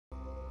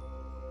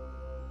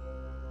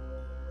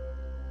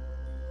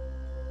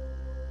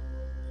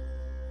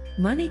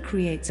Money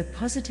creates a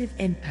positive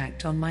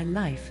impact on my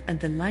life and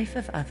the life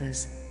of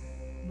others.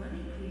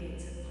 Money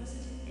creates a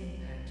positive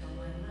impact on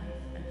my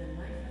life and the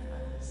life of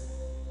others.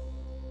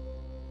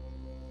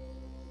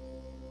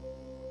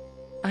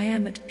 I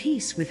am at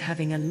peace with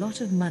having a lot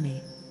of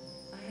money.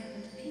 I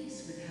am at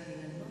peace with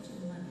having a lot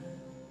of money.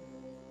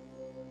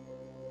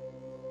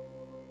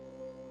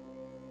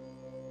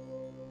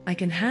 I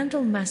can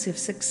handle massive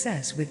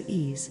success with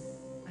ease.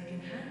 I can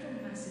handle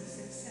massive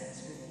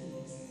success with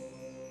ease.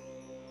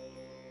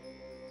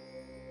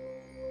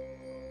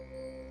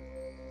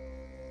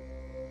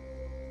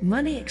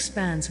 Money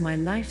expands my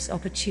life's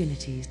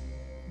opportunities.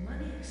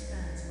 Money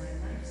expands my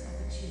life's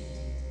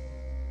opportunities.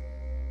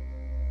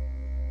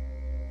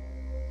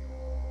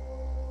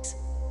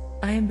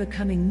 I am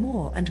becoming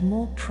more and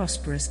more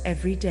prosperous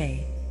every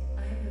day.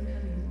 I am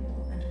becoming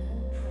more and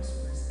more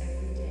prosperous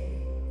every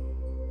day.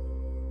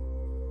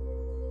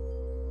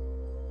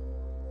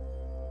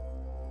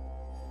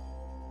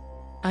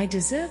 I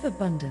deserve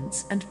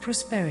abundance and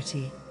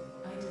prosperity.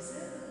 I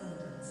deserve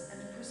abundance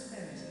and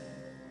prosperity.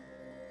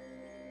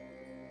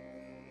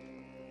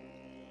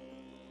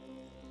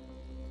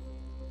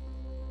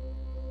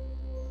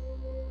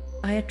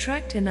 I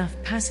attract enough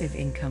passive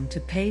income to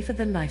pay for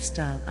the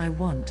lifestyle I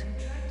want. I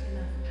attract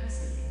enough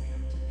passive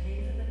income to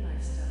pay for the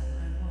lifestyle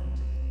I want.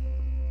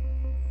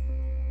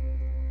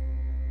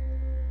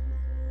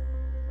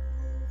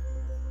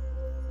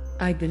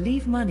 I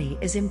believe money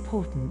is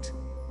important.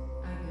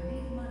 I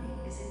believe money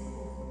is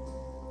important.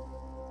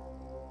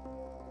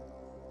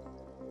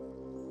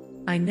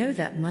 I know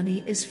that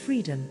money is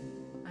freedom.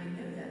 I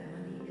know that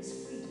money is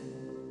freedom.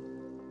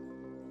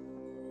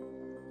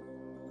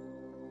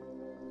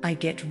 I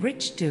get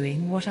rich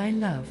doing what I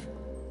love.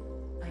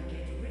 I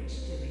get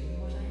rich doing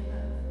what I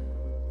love.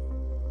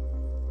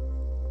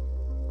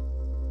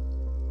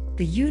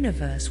 The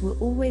universe will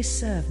always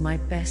serve my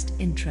best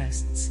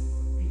interests.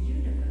 The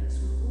universe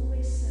will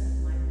always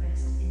serve my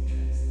best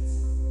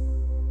interests.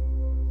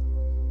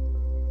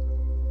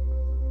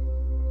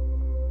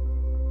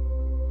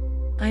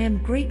 I am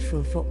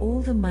grateful for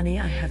all the money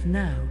I have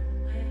now.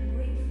 I am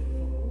grateful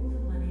for all the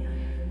money I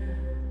have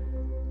now.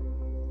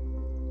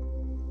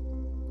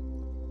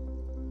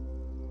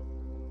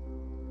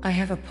 I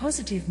have a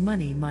positive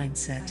money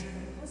mindset. I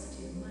have a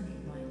positive money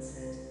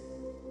mindset.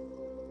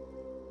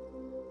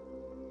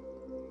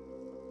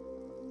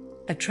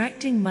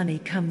 Attracting money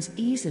comes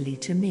easily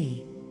to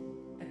me.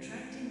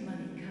 Attracting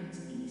money comes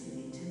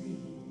easily to me.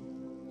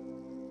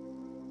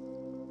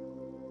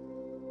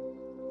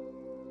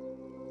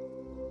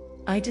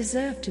 I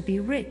deserve to be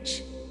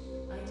rich.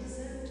 I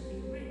deserve to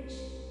be rich.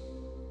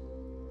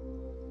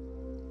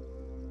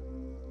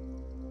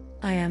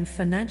 I am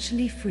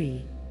financially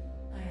free.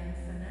 I am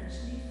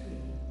financially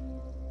free.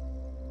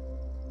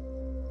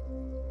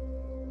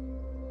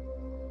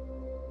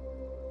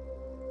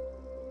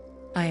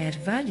 I add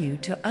value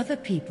to other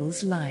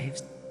people's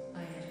lives.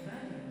 I add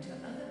value to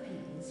other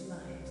people's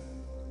lives.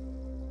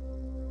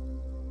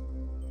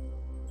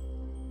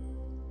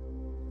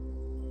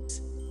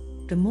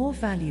 The more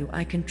value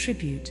I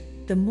contribute,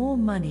 the more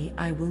money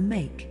I will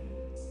make.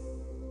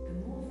 The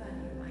more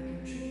value I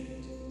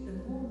contribute, the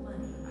more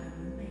money I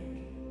will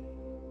make.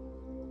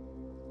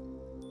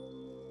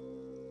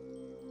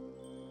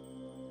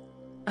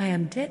 I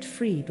am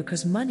debt-free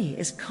because money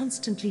is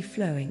constantly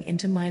flowing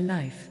into my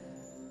life.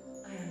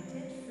 I am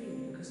debt-free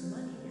because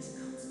money is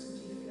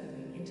constantly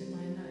flowing into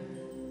my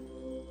life.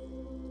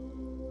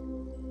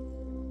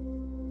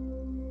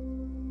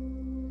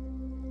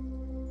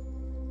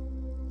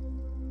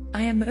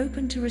 I am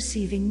open to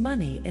receiving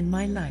money in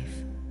my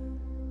life.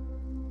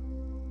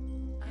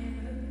 I am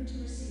open to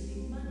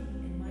receiving money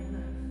in my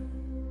life.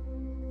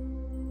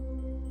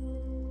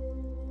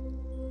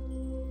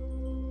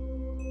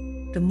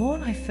 The more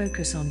I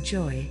focus on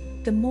joy,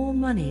 the more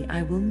money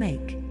I will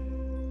make. The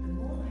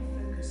more I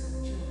focus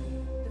on joy,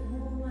 the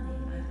more money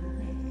I will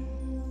make.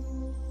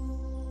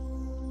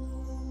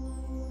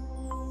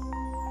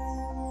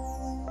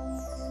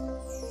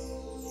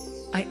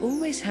 I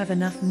always have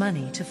enough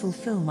money to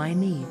fulfill my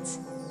needs.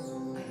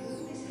 I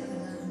always have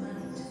enough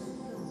money to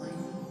fulfill my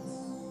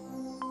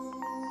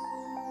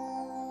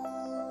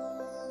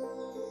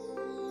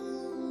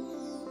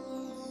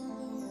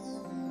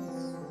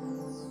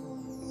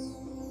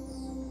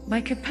needs.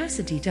 My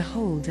capacity to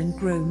hold and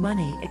grow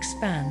money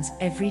expands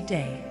every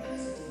day.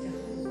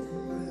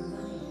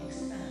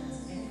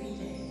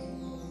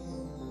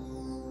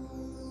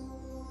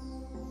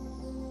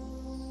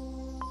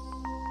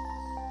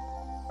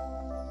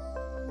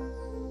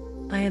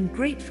 I am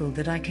grateful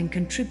that I can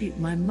contribute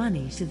my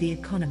money to the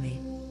economy.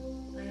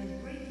 I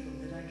am grateful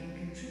that I can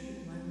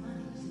contribute my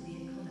money to the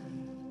economy.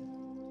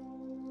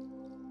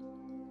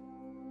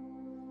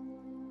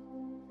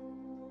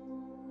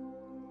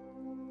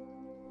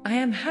 I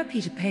am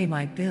happy to pay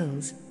my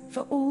bills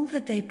for all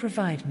that they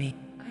provide me.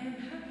 I am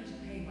happy to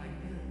pay my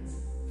bills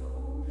for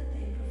all that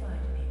they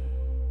provide me.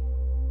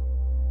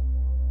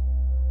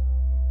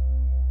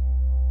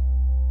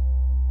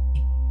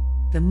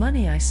 The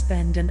money I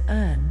spend and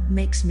earn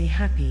makes me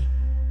happy.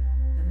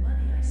 The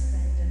money I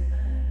spend and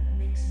earn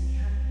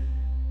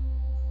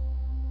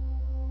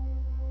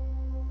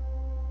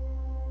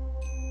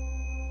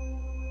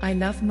I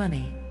love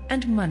money,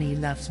 and money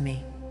loves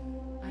me.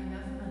 I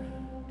love money,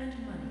 and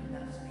money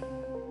loves me.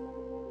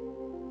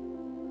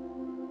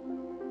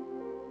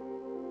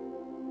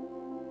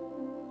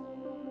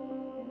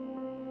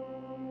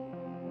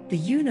 The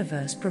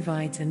universe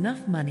provides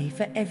enough money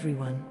for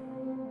everyone.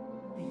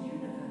 The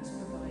universe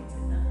provides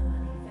enough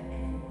money for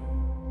everyone.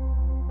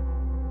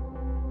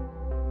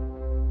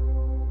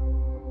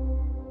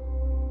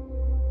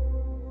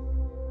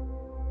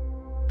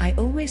 I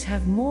always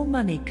have more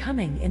money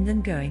coming in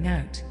than going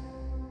out.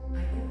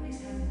 I always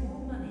have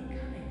more money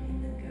coming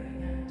in than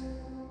going out.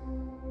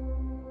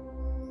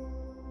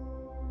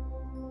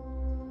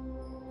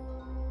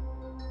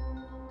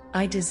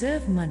 I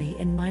deserve money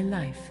in my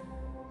life.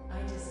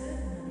 I deserve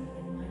money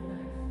in my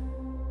life.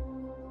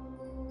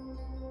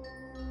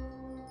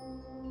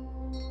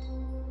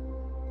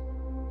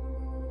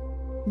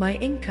 My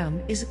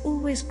income is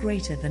always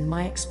greater than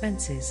my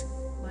expenses.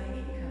 My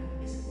income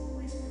is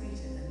always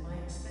greater than my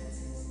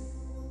expenses.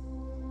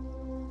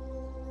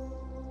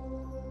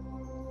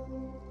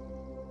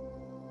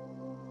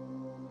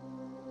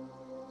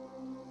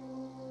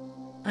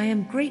 I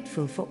am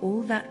grateful for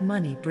all that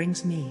money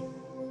brings me.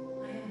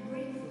 I am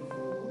grateful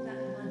for all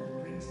that money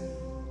brings me.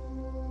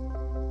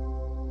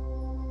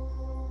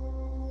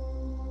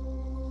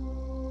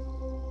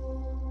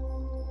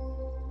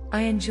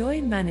 I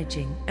enjoy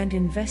managing and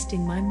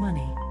investing my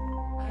money.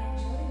 I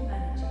enjoy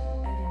managing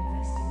and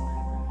investing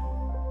my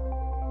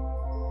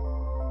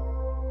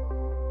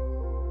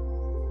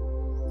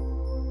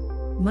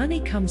money. Money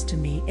comes to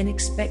me in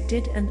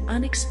expected and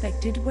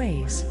unexpected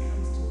ways. Money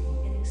comes to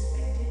me in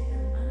expected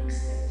and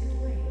unexpected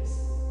ways.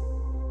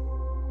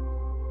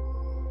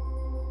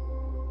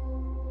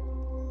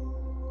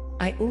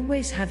 I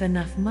always have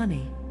enough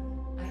money.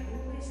 I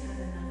always have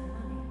enough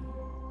money.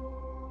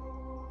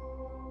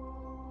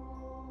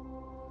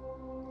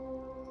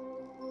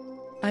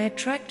 I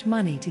attract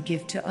money to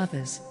give to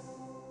others.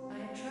 I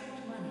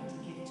attract money to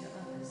give to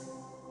others.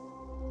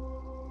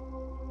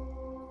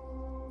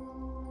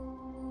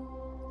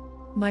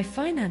 My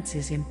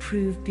finances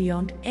improve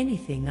beyond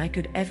anything I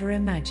could ever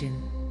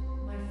imagine.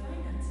 My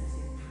finances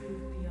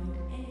improve beyond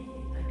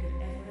anything I could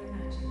ever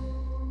imagine.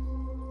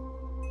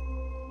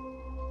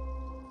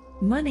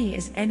 Money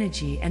is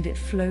energy and it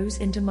flows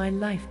into my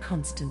life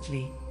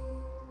constantly.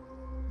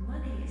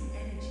 Money is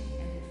energy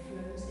and it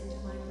flows into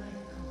my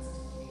life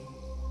constantly.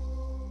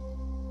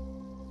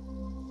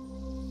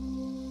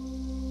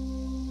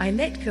 I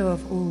let go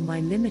of all my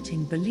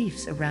limiting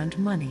beliefs around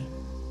money.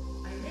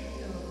 I let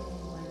go of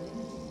all my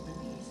limiting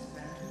beliefs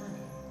around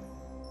money.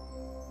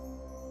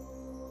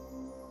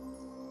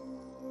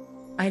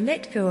 I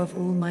let go of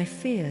all my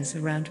fears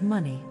around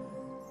money.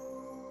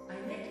 I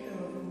let go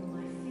of all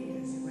my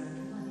fears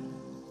around money.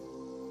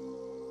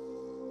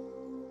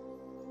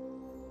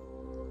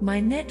 My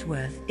net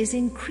worth is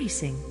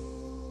increasing.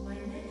 My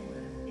net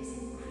worth is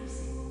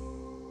increasing.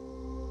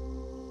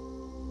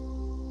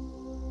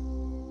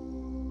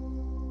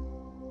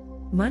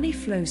 Money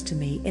flows to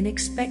me in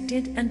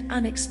expected and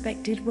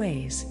unexpected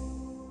ways.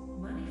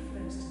 Money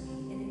flows to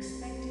me in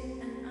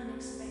expected and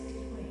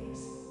unexpected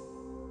ways.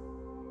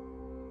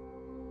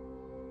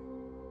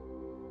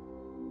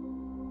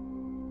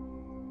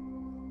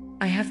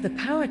 I have the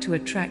power to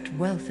attract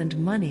wealth and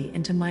money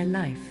into my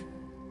life.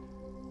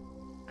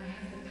 I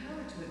have the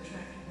power to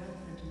attract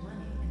wealth and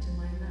money into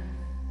my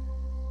life.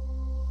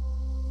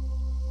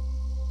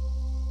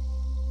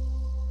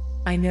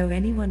 I know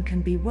anyone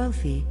can be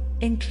wealthy,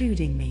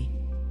 including me.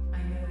 I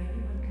know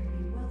anyone can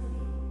be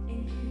wealthy,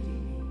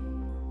 including me.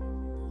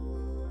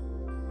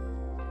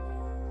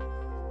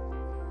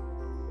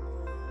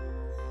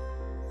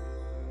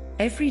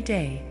 Every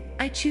day,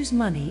 I choose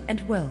money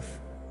and wealth.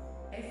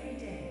 Every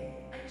day,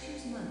 I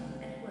choose money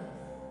and wealth.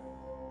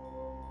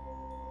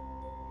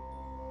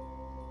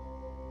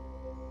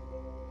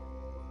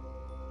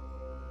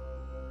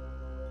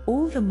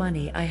 All the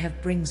money I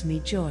have brings me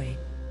joy.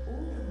 All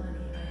the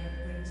money I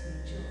have brings me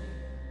joy.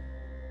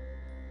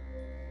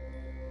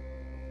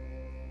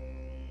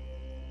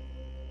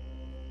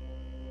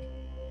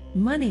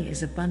 Money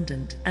is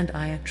abundant and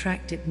I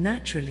attract it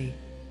naturally.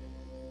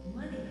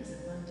 Money is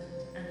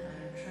abundant and I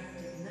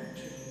attract it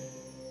naturally.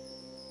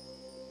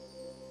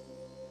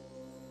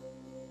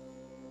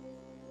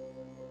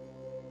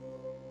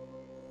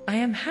 I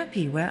am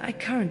happy where I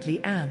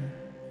currently am.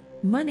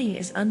 Money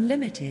is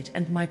unlimited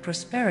and my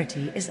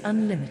prosperity is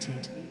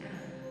unlimited.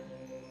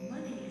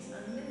 Money is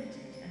unlimited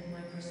and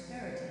my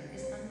prosperity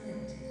is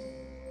unlimited.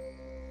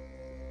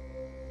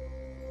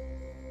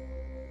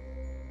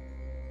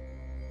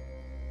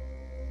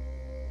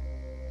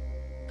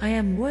 I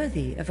am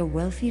worthy of a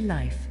wealthy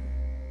life.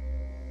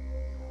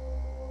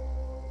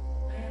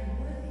 I am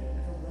worthy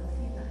of a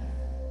wealthy life.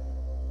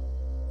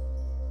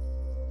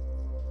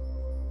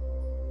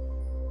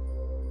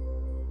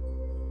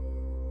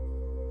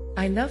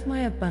 I love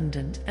my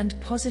abundant and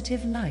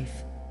positive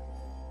life.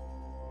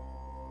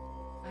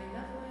 I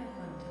love my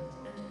abundant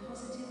and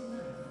positive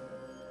life.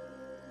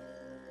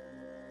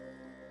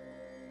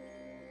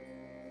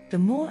 The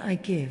more I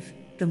give,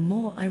 the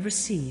more I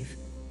receive.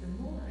 The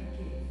more I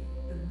give,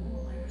 the more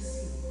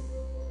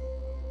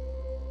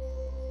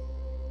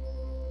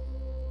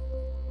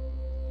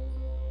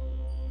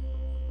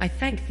I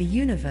thank the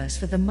universe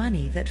for the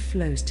money that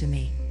flows to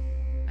me.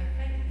 I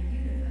thank the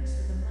universe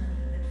for the money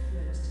that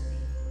flows to me.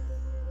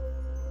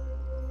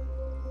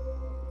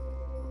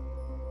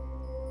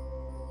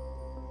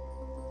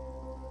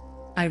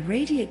 I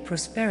radiate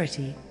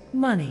prosperity,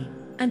 money,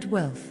 and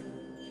wealth.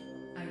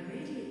 I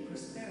radiate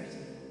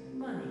prosperity,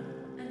 money,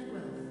 and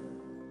wealth.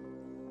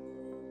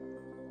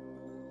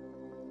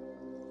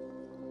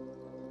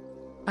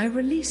 I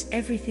release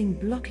everything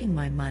blocking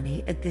my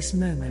money at this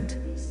moment.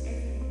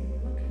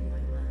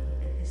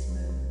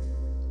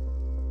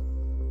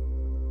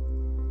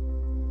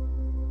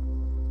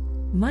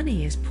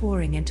 Money is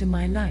pouring into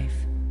my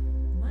life.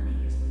 Money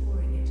is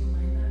pouring into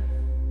my life.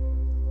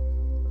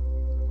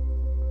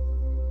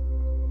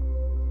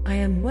 I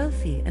am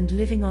wealthy and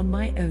living on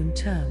my own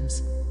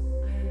terms.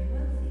 I am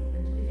wealthy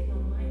and living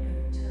on my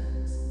own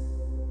terms.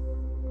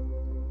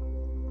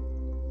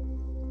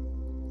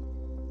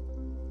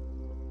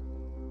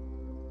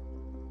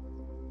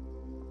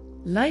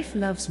 Life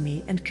loves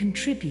me and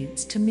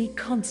contributes to me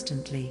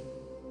constantly.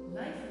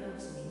 Life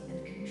loves me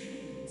and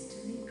contributes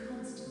to me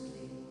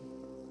constantly.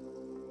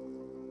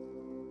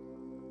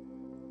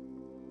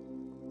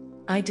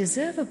 I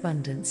deserve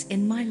abundance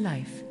in my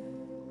life.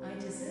 I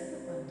deserve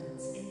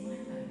abundance in my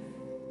life.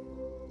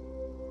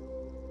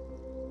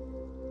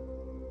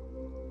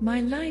 My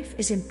life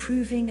is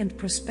improving and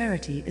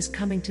prosperity is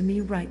coming to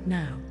me right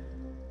now.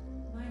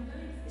 My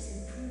life is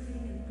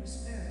improving and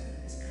prosperity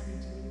is coming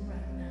to me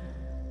right now.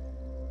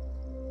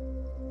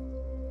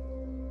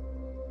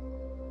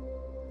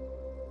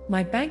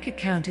 My bank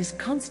account is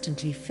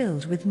constantly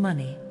filled with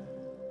money.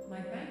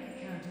 My bank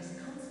account is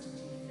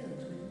constantly filled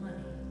with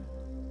money.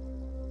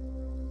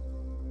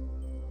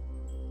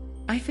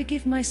 I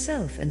forgive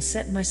myself and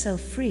set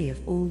myself free of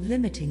all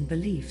limiting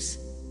beliefs.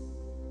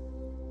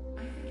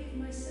 I forgive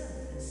myself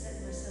and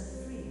set myself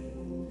free of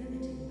all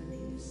limiting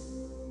beliefs.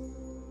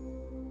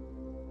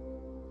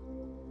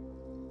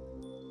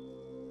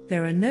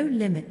 There are no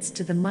limits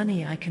to the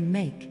money I can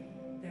make.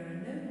 There are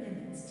no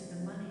limits to the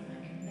money I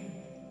can make.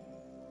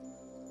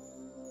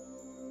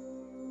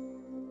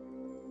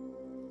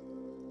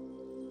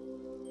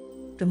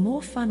 The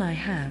more fun I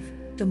have,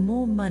 the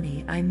more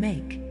money I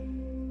make.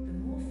 The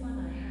more fun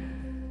I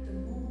have, the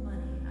more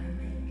money I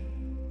make.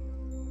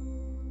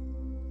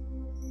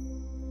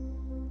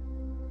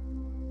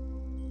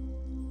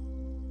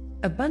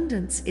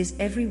 Abundance is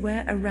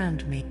everywhere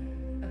around me.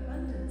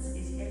 Abundance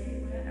is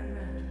everywhere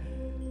around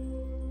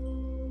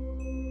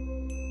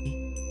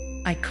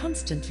me. I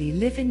constantly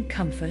live in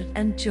comfort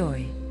and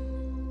joy.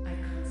 I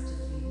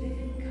constantly live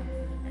in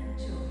comfort and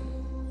joy.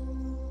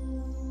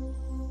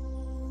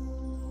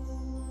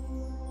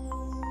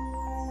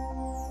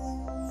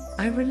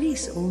 I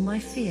release all my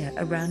fear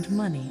around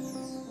money.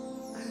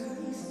 I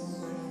release all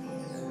my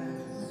fear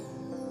around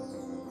money.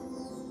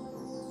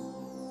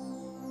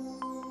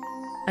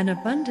 An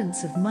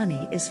abundance of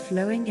money is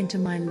flowing into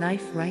my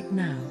life right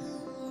now.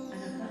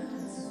 An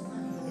abundance of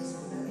money is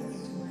flowing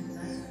into my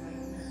life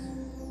right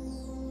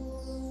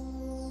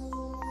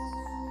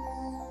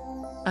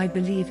now. I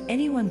believe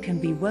anyone can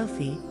be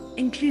wealthy,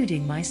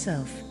 including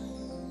myself.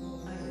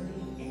 I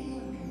believe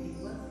anyone can be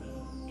wealthy,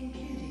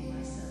 including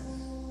myself.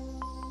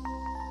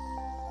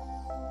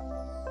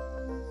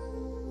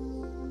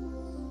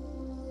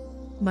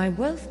 My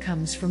wealth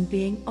comes from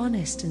being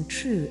honest and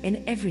true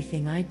in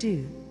everything I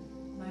do.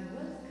 My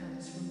wealth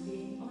comes from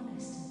being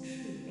honest and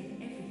true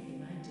in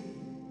everything I do.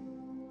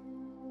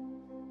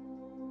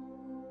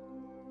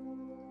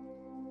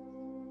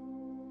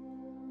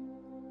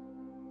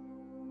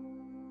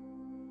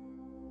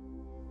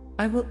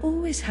 I will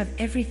always have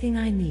everything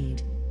I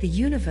need. The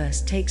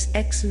universe takes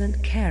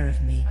excellent care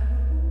of me. I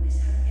will always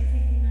have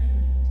everything I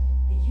need.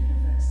 The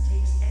universe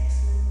takes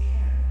excellent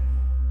care of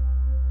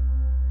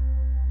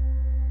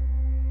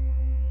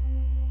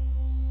me.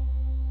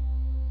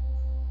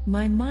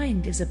 My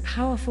mind is a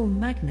powerful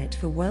magnet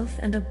for wealth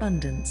and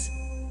abundance.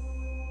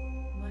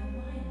 My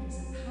mind is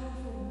a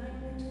powerful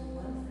magnet for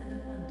wealth and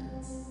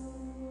abundance.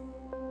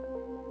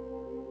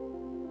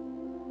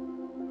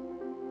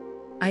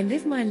 I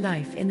live my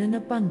life in an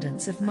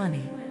abundance of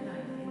money.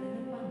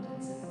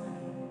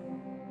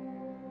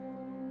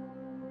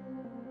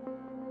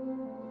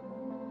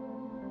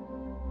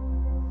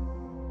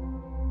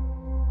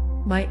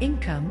 My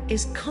income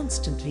is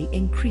constantly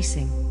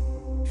increasing.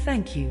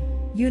 Thank you,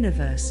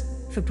 universe,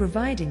 for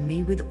providing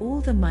me with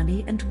all the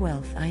money and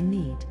wealth I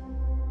need.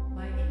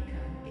 My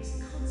income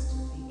is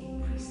constantly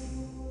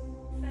increasing.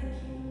 Thank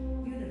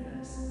you,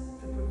 universe,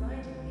 for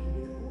providing me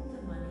with all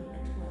the money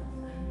and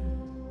wealth I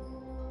need.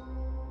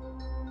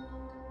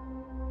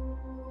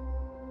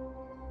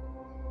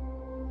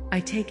 I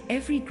take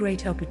every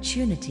great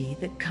opportunity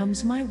that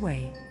comes my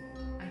way.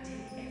 I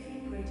take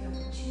every great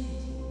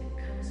opportunity that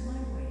comes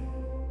my way.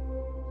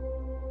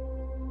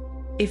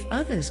 If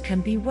others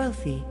can be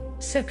wealthy,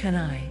 so can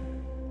I.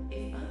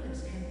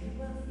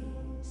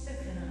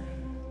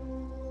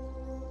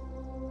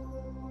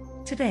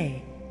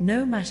 Today,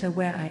 no matter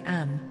where I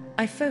am,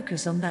 I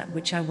focus on that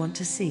which I want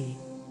to see.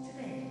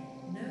 Today,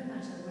 no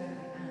matter where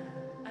I am,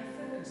 I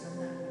focus on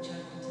that which I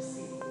want to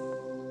see.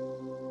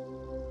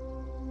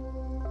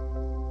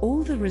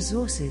 All the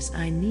resources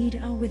I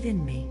need are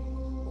within me.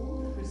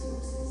 All the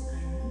resources I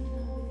need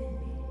are within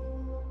me.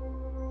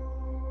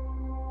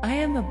 I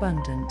am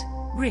abundant,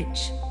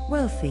 rich,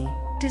 wealthy,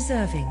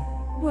 deserving,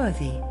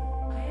 worthy. I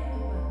am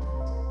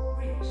abundant,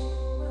 rich,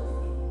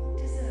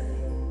 wealthy,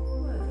 deserving,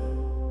 worthy.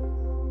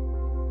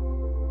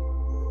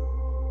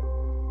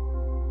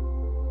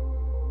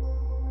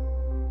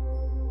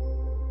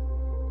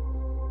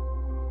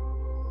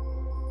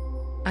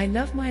 I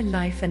love my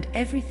life and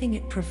everything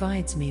it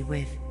provides me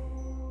with.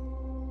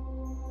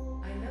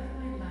 I love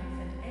my life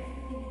and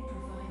everything it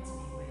provides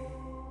me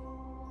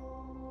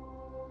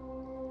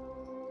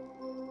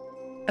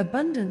with.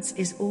 Abundance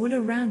is all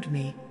around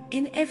me,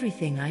 in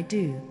everything I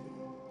do.